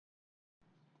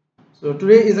So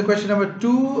today is a question number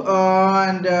 2,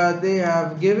 and they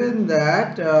have given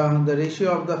that the ratio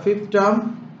of the fifth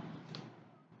term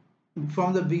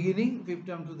from the beginning, fifth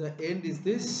term to the end is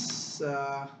this,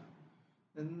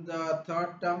 and the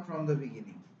third term from the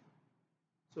beginning.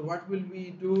 So what will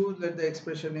we do? Let the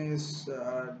expression is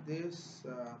this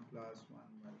plus 1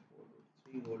 by 4 root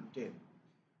 3 whole 10.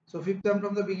 So fifth term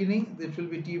from the beginning, this will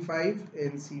be T5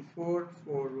 NC4 4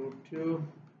 root 2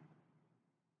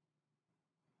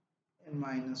 and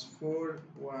minus 4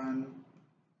 1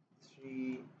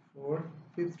 3 4.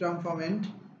 Fifth term from end.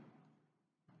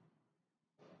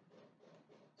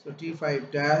 So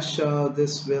T5 dash,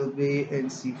 this will be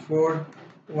NC4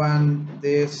 1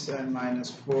 this and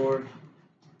minus 4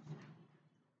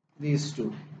 these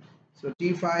two. So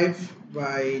T5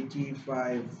 by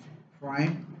T5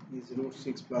 prime is root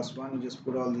 6 plus 1. We just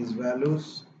put all these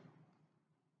values,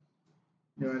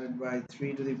 divided by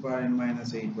 3 to the power n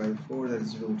minus 8 by 4, that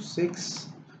is root 6.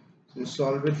 So you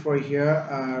solve it for here,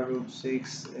 root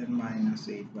 6 and minus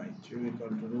 8 by 2 equal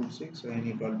to root 6, so n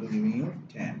equal to giving you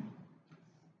 10.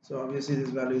 So obviously this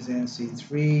value is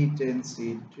NC3,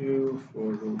 10C2, 4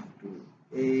 root 2,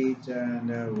 8, and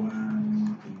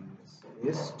 1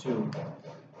 is 2.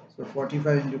 So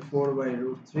 45 into 4 by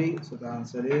root 3, so the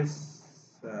answer is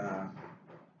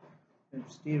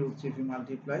 60 root 3 if you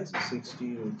multiply, so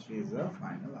 60 root 3 is the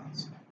final answer.